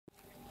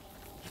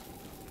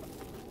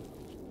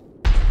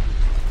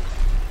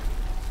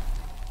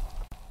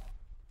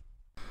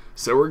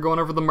So we're going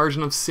over the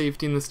margin of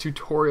safety in this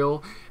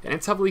tutorial, and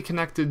it's heavily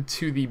connected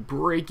to the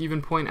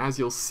break-even point. As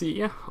you'll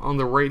see on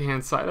the right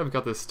hand side, I've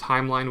got this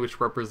timeline which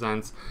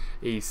represents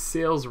a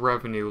sales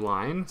revenue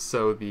line.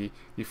 So the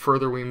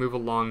further we move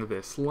along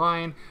this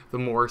line, the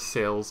more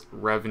sales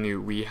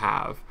revenue we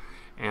have.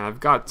 And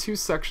I've got two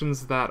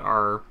sections that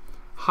are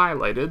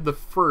highlighted. The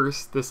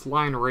first, this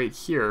line right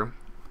here,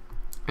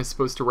 is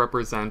supposed to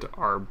represent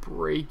our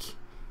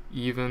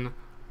break-even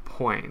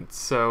point.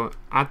 So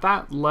at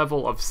that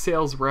level of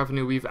sales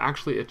revenue, we've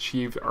actually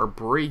achieved our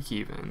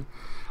break-even.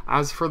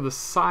 As for the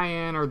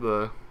cyan, or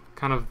the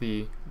kind of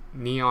the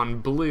neon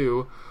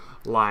blue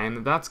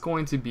line, that's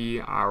going to be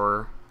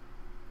our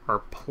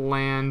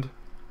planned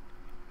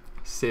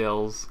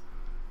sales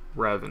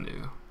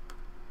revenue.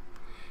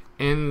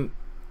 And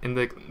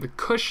the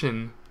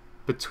cushion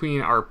between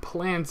our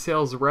planned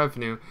sales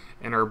revenue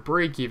and our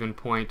break-even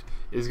point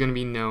is going to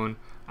be known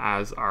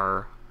as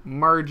our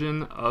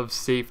margin of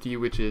safety,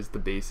 which is the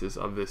basis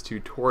of this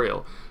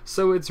tutorial.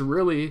 So it's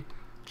really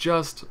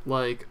just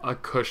like a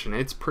cushion.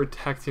 It's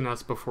protecting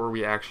us before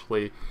we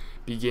actually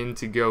begin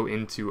to go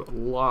into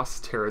loss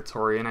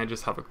territory. And I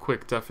just have a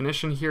quick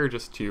definition here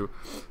just to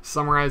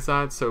summarize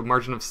that. So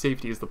margin of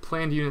safety is the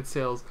planned unit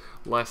sales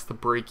less the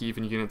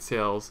break-even unit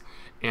sales,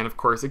 and of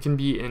course it can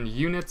be in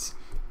units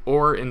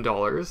or in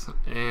dollars,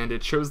 and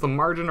it shows the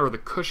margin or the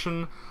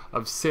cushion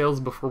of sales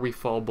before we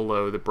fall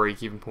below the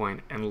break-even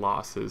point and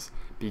losses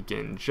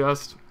begin,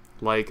 just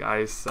like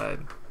I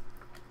said.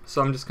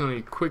 So I'm just going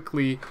to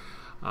quickly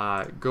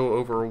go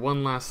over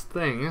one last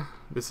thing.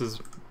 This is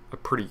a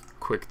pretty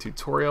quick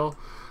tutorial. I'm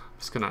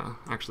just going to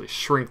actually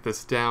shrink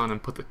this down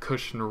and put the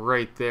cushion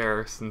right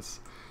there, since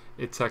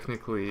it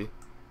technically,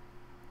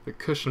 the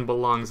cushion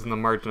belongs in the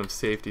margin of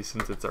safety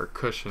since it's our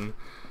cushion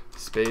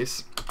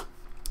space.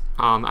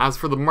 As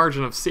for the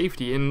margin of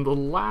safety, in the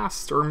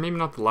last, or maybe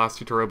not the last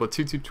tutorial, but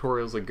two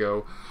tutorials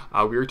ago,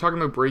 we were talking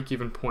about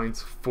break-even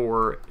points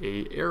for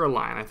a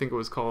airline. I think it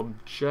was called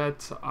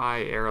Jet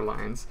Eye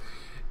Airlines.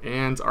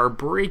 And our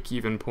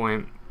break-even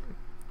point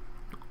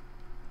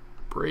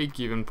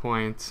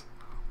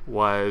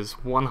was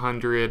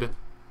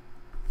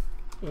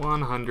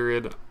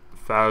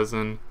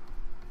 100,000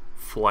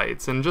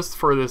 flights. And just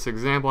for this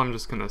example, I'm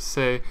just going to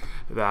say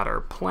that our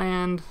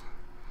planned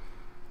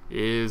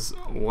is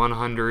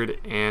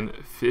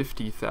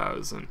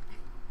 150,000.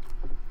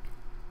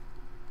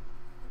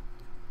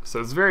 So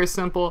it's very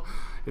simple.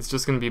 It's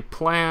just going to be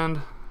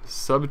planned,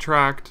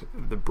 subtract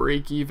the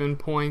break-even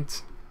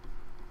point,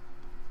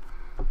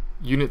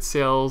 unit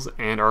sales,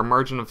 and our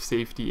margin of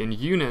safety in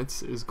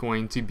units is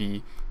going to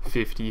be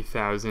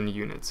 50,000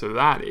 units. So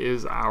that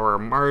is our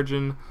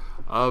margin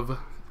of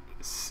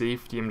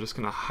safety. I'm just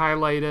going to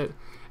highlight it.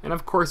 And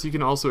of course you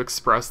can also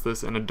express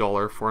this in a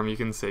dollar form. You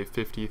can say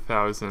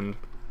 50,000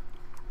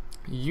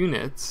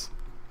 units,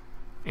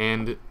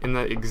 and in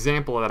the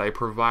example that I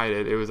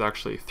provided, it was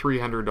actually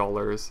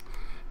 $300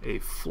 a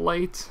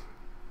flight,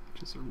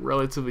 which is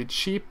relatively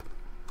cheap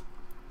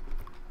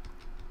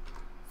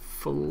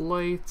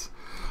flight.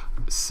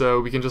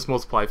 So we can just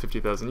multiply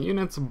 50,000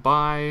 units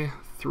by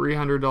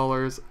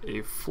 $300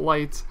 a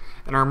flight,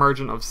 and our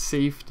margin of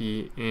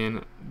safety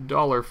in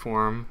dollar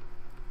form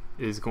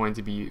is going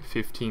to be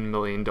 $15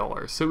 million.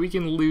 So we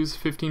can lose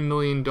 $15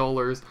 million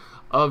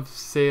of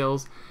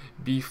sales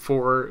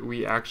before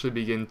we actually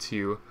begin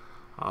to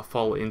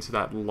fall into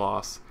that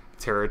loss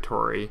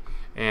territory.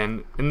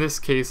 And in this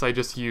case, I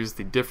just use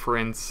the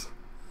difference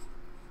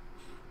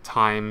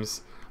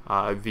times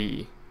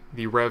the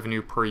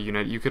revenue per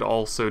unit. You could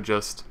also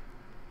just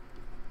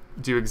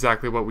do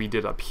exactly what we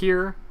did up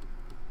here,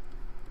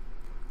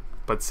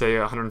 but say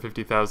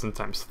 150,000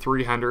 times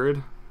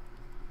 300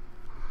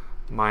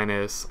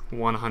 minus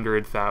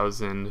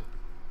 100,000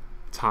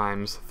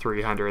 times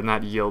 300, and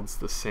that yields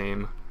the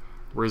same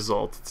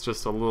result. It's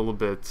just a little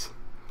bit,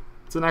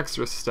 it's an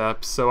extra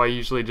step, so I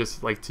usually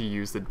just like to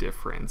use the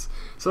difference.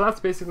 So that's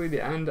basically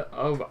the end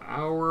of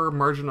our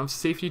margin of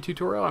safety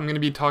tutorial. I'm going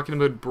to be talking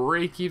about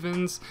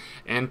break-evens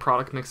and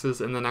product mixes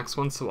in the next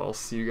one, so I'll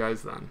see you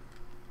guys then.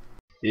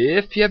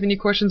 If you have any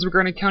questions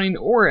regarding accounting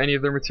or any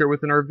other material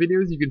within our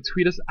videos, you can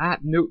tweet us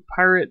at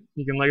Notepirate.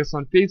 You can like us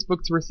on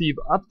Facebook to receive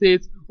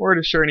updates or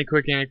to share any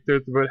quick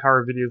anecdotes about how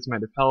our videos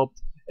might have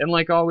helped. And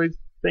like always,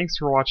 thanks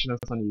for watching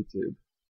us on YouTube.